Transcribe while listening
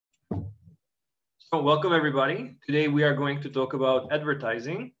So welcome everybody. Today we are going to talk about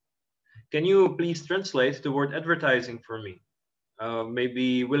advertising. Can you please translate the word advertising for me?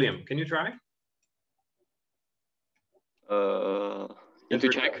 Maybe William, can you try? Into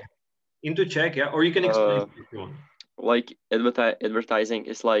Czech. Into Czech, yeah, or you can explain if you want. Like advertising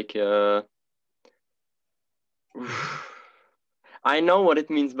is like I know what it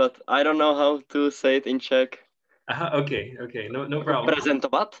means, but I don't know how to say it in Czech. Okay, no problem.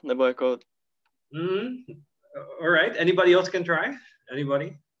 Prezentovat, nebo jako... All right, anybody else can try?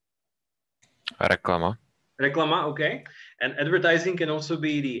 Anybody? Reklama. Reklama, okay. And advertising can also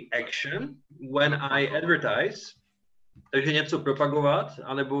be the action when I advertise. Takže něco propagovat,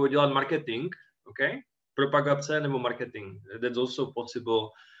 anebo dělat marketing, okay? Propagace nebo marketing. That's also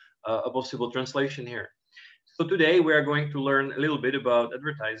possible, a possible translation here. So today we are going to learn a little bit about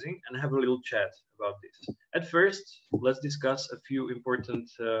advertising and have a little chat about this. At first, let's discuss a few important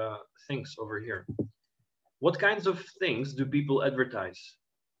things over here. What kinds of things do people advertise?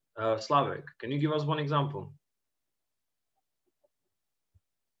 Slavek, can you give us one example?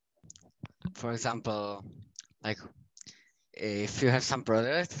 For example, like if you have some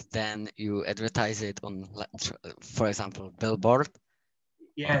product, then you advertise it on, for example, billboard.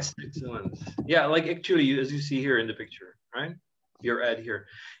 Yes, excellent. Yeah, like actually, as you see here in the picture, right? Your ad here.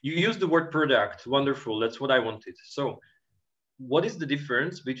 You use the word product. Wonderful. That's what I wanted. So what is the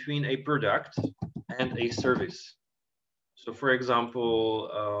difference between a product and a service? So for example,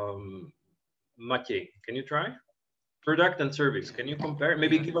 Maciej, can you try? Product and service. Can you compare?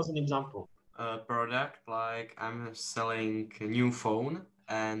 Maybe give us an example. Product, like I'm selling a new phone,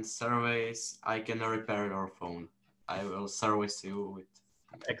 and service, I can repair your phone. I will service you with.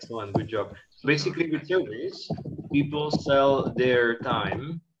 Excellent, good job. Basically, with service, people sell their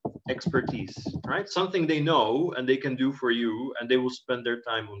time, expertise, right? Something they know and they can do for you, and they will spend their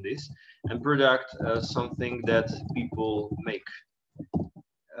time on this. And product, something that people make.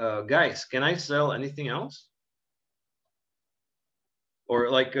 Guys, can I sell anything else? Or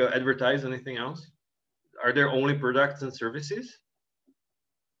like advertise anything else? Are there only products and services?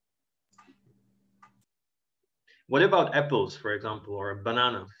 What about apples, for example, or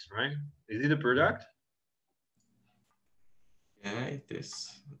bananas, right? Is it a product? Yeah, it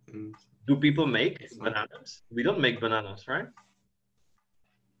is. Do people make bananas? We don't make bananas, right?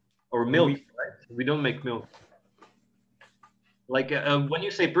 Or milk, right? We don't make milk. Like when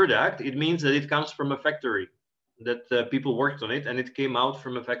you say product, it means that it comes from a factory, that people worked on it and it came out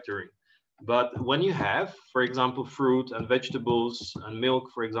from a factory. But when you have, for example, fruit and vegetables and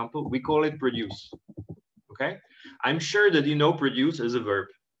milk, for example, we call it produce. Okay? I'm sure that you know produce as a verb.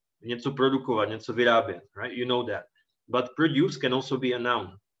 Něco produkovat, něco vyrábět, right? You know that. But produce can also be a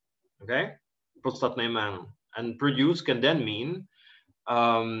noun. Okay? Podstatné jméno. And produce can then mean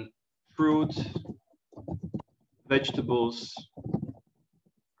fruit, vegetables,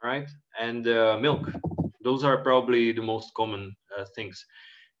 right? And milk. Those are probably the most common things.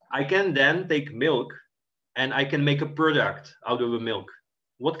 I can then take milk and I can make a product out of a milk.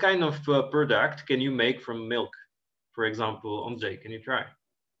 What kind of product can you make from milk? For example, Ondřej, can you try?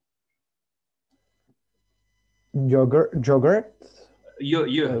 Yogurt.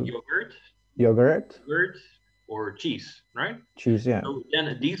 Yogurt or cheese, right? Cheese, yeah. So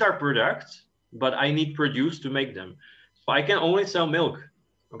then these are products, but I need produce to make them. So I can only sell milk,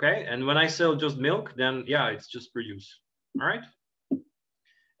 okay? And when I sell just milk, then yeah, it's just produce. All right?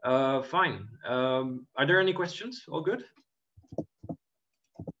 Fine. Are there any questions? All good?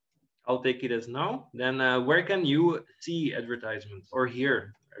 I'll take it as no. Then where can you see advertisements or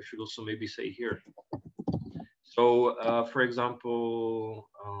hear? I should also maybe say here. So for example,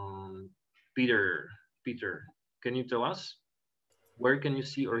 Peter, can you tell us where can you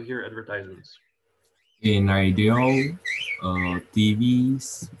see or hear advertisements? In radio,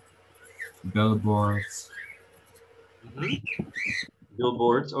 TVs, billboards.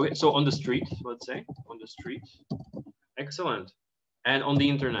 Billboards. Okay, so on the street, let's say on the street. Excellent. And on the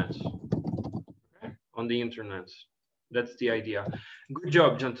internet. Okay. On the internet. That's the idea. Good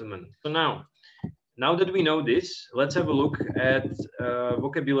job, gentlemen. So now that we know this, let's have a look at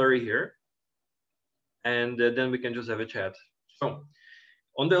vocabulary here. And then we can just have a chat. So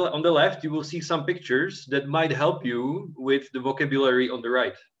on the left, you will see some pictures that might help you with the vocabulary on the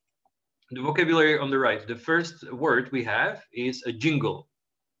right. The vocabulary on the right, the first word we have is a jingle.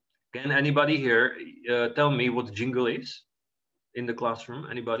 Can anybody here tell me what jingle is in the classroom?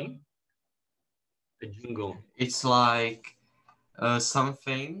 Anybody? A jingle. It's like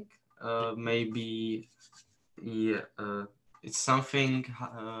something, maybe, yeah, it's something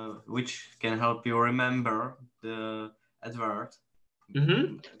which can help you remember the advert,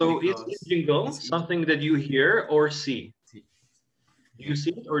 So Because is jingle something that you hear or see? Do you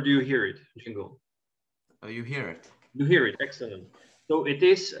see it or do you hear it, jingle? You hear it. You hear it, excellent. So it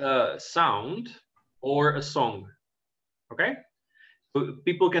is a sound or a song, okay? So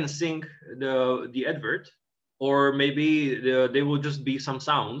people can sing the advert, or maybe they will just be some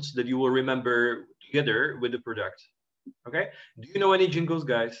sounds that you will remember together with the product, okay? Do you know any jingles,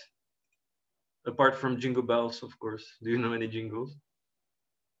 guys? Apart from jingle bells, of course. Do you know any jingles?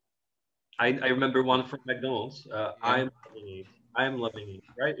 I remember one from McDonald's. I'm loving it. I'm loving it,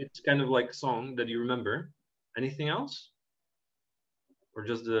 right? It's kind of like a song that you remember. Anything else? Or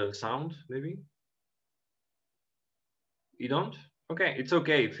just the sound, maybe? You don't? Okay, it's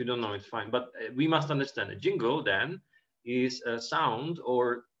okay if you don't know, it's fine. But we must understand a jingle then is a sound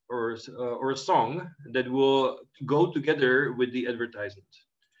or a song that will go together with the advertisement.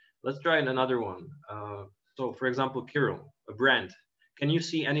 Let's try another one. So for example, Kirill, a brand. Can you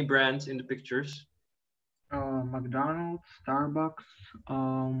see any brands in the pictures? McDonald's, Starbucks.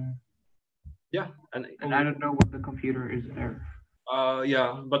 Yeah, and I don't know what the computer is there.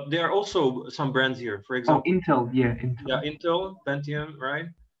 Yeah, but there are also some brands here. For example, Intel. Yeah, Intel. Yeah, Intel, Pentium, right?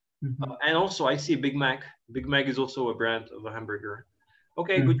 And also I see Big Mac. Big Mac is also a brand of a hamburger.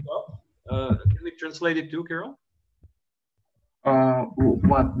 Okay, good job. Can we translate it too, Carol?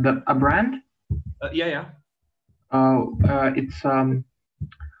 What? A brand? Yeah. It's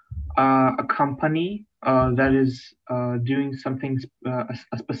a company that is doing something,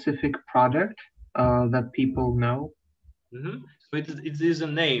 a specific product that people know. So it is a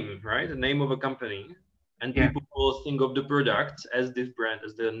name, right? The name of a company, and people will think of the product as this brand,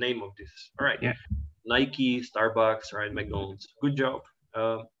 as the name of this. All right. Yeah. Nike, Starbucks, right? McDonald's. Good job.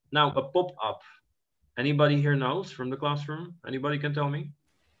 Now a pop-up. Anybody here knows from the classroom? Anybody can tell me?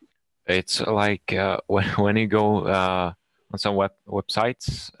 It's like when you go on some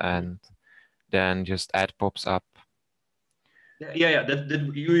websites and then just ad pops up. Yeah. That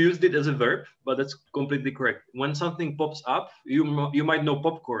you used it as a verb, but that's completely correct. When something pops up, you might know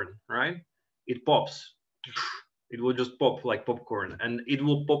popcorn, right? It pops. It will just pop like popcorn, and it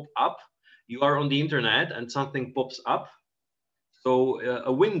will pop up. You are on the internet, and something pops up. So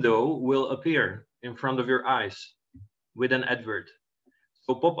a window will appear in front of your eyes with an advert.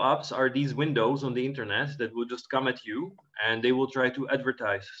 So pop-ups are these windows on the internet that will just come at you, and they will try to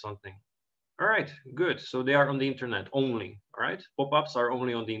advertise something. All right, good. So they are on the internet only, all right? Pop-ups are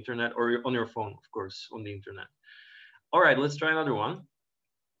only on the internet or on your phone, of course, on the internet. All right, let's try another one.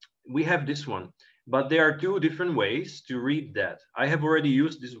 We have this one, but there are two different ways to read that. I have already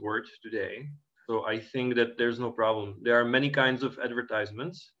used this word today, so I think that there's no problem. There are many kinds of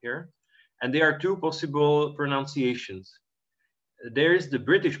advertisements here, and there are two possible pronunciations. There's the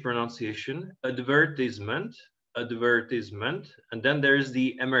British pronunciation, advertisement, and then there's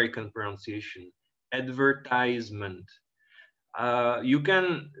the American pronunciation, advertisement. You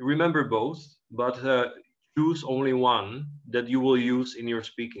can remember both, but choose only one that you will use in your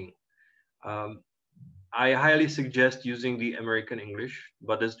speaking. I highly suggest using the American English,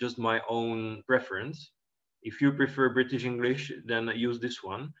 but that's just my own preference. If you prefer British English, then use this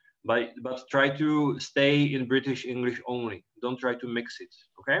one. But try to stay in British English only. Don't try to mix it,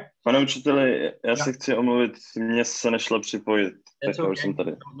 okay? Pane učiteli, já se chci omluvit, mně se nešlo připojit. That's okay.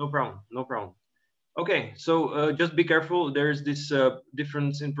 No problem. Okay, so just be careful. There's this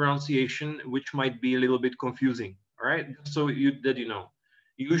difference in pronunciation, which might be a little bit confusing, all right? Just so that you know.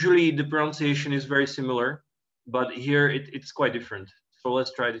 Usually the pronunciation is very similar, but here it's quite different. So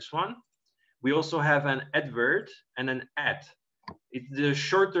let's try this one. We also have an advert and an ad. It's the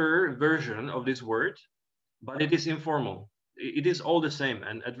shorter version of this word, but it is informal. It is all the same.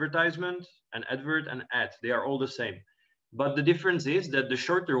 An advertisement, an advert, an ad, they are all the same. But the difference is that the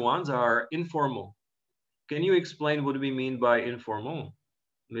shorter ones are informal. Can you explain what we mean by informal?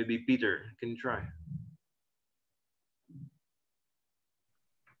 Maybe Peter, can you try?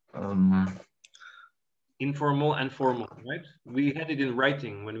 Informal and formal, right? We had it in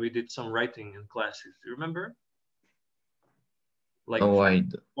writing when we did some writing in classes. Do you remember? Like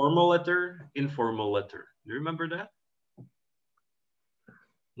formal letter, informal letter. Do you remember that?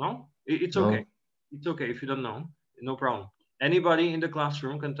 No? It's okay. No. It's okay if you don't know. No problem. Anybody in the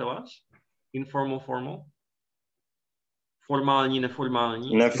classroom can tell us? Informal, formal? Formální,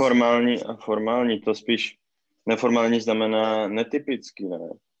 neformální? Neformální a formální, to spíš neformální znamená netypický, ne?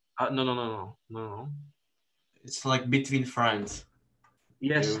 No. It's like between friends.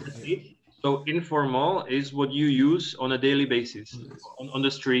 Yes, so informal is what you use on a daily basis, on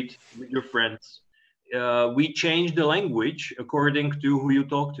the street with your friends. We change the language according to who you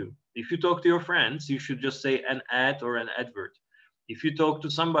talk to. If you talk to your friends, you should just say an ad or an advert. If you talk to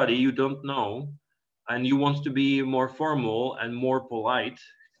somebody you don't know and you want to be more formal and more polite,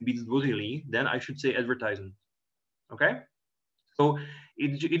 then I should say advertisement. Okay? So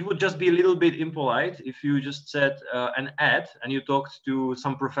it would just be a little bit impolite if you just said an ad and you talked to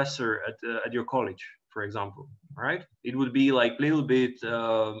some professor at your college, for example, right? It would be like a little bit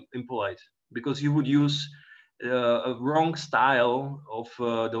impolite because you would use a wrong style of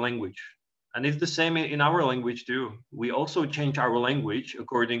the language. And it's the same in our language too. We also change our language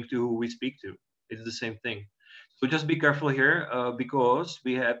according to who we speak to. It's the same thing. So just be careful here because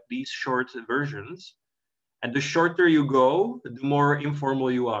we have these short versions. And the shorter you go, the more informal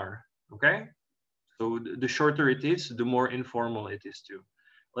you are, okay? So the shorter it is, the more informal it is too.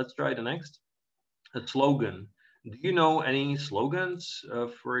 Let's try the next. A slogan. Do you know any slogans?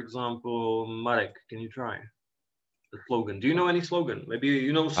 For example, Marek, can you try? A slogan. Do you know any slogan? Maybe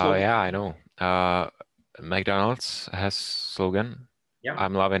you know slogan. Oh, yeah, I know. McDonald's has slogan. Yeah.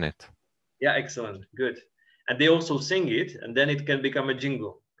 I'm loving it. Yeah, excellent. Good. And they also sing it, and then it can become a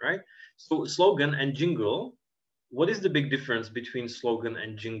jingle, right? So slogan and jingle, what is the big difference between slogan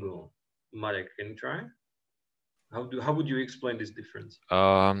and jingle? Marek, can you try? How would you explain this difference?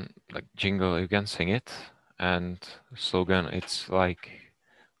 Like jingle, you can sing it, and slogan, it's like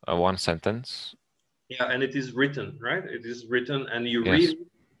one sentence. Yeah, and it is written, right? It is written, and you Yes. read it,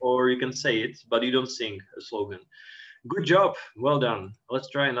 or you can say it, but you don't sing a slogan. Good job. Well done. Let's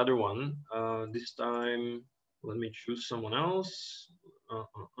try another one. This time, let me choose someone else.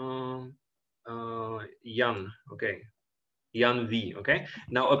 Jan. Okay. Jan V. Okay.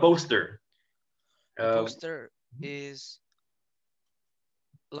 Now a poster. A poster is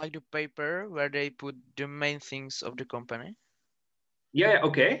like the paper where they put the main things of the company. Yeah.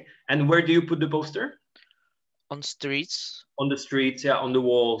 Okay. And where do you put the poster? On streets. On the streets. Yeah. On the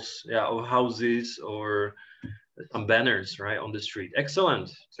walls. Yeah. Of houses or some banners, right, on the street. Excellent.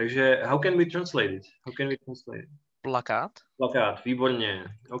 Takže how can we translate it? How can we translate it? Plakát. Plakát, výborně.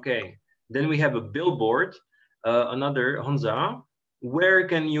 Okay. Then we have a billboard. Another, Honza. Where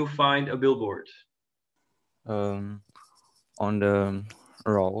can you find a billboard? On the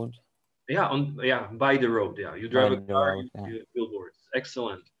road. Yeah, by the road. Yeah, you drive a car, you see billboards.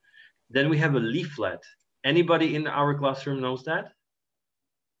 Excellent. Then we have a leaflet. Anybody in our classroom knows that?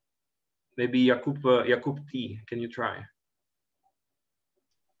 Maybe Jakub T. Can you try?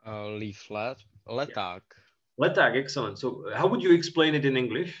 Leaflet. Leták. Leták, excellent. So how would you explain it in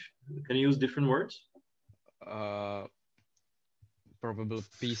English? Can you use different words? Probably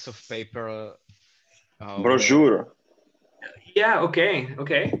piece of paper. Brochure. Yeah, okay.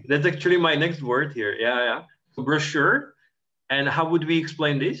 That's actually my next word here. Yeah. So brochure. And how would we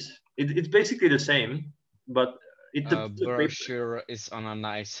explain this? It's basically the same, but it's a brochure is on a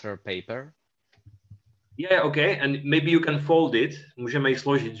nicer paper. Yeah, okay. And maybe you can fold it. Můžeme ji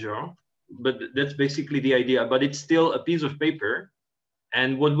složit, že? But that's basically the idea. But it's still a piece of paper.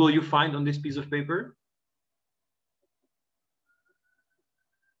 And what will you find on this piece of paper?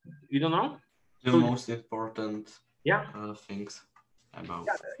 You don't know? The most important things about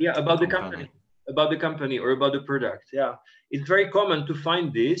about the company. About the company or about the product. Yeah, it's very common to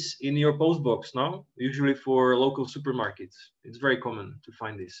find this in your post box now, usually for local supermarkets. It's very common to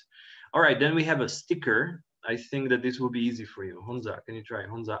find this. All right, then we have a sticker. I think that this will be easy for you. Honza, can you try?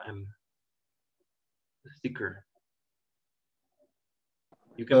 Honza M. The sticker.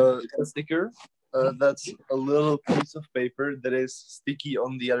 You can a sticker. That's a little piece of paper that is sticky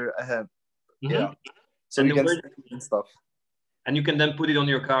on the other hand. Mm-hmm. Yeah. So you can stick it and stuff. And you can then put it on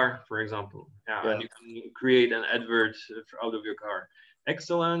your car, for example. Yeah. And you can create an advert out of your car.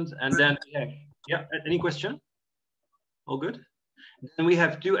 Excellent. And then, any question? All good? Then we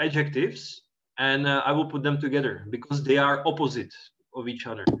have two adjectives, and I will put them together because they are opposite of each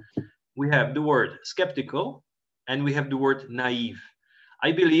other. We have the word skeptical, and we have the word naive.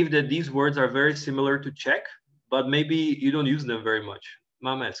 I believe that these words are very similar to Czech, but maybe you don't use them very much.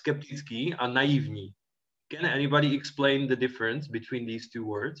 Máme skeptický a naivní. Can anybody explain the difference between these two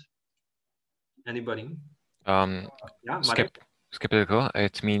words? Anybody? Skeptical,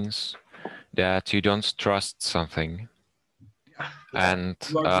 it means that you don't trust something. And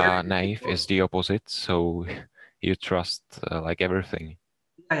naive is the opposite, so you trust like everything.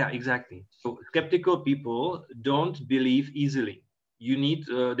 Yeah, exactly. So skeptical people don't believe easily.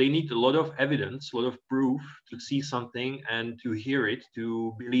 They need a lot of evidence, a lot of proof to see something and to hear it,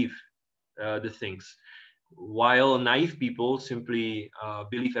 to believe the things. While naive people simply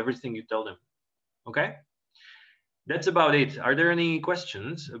believe everything you tell them. Okay? That's about it. Are there any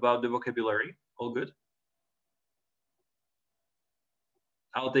questions about the vocabulary? All good?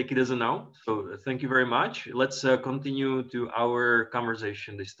 I'll take it as a no. So thank you very much. Let's continue to our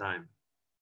conversation this time.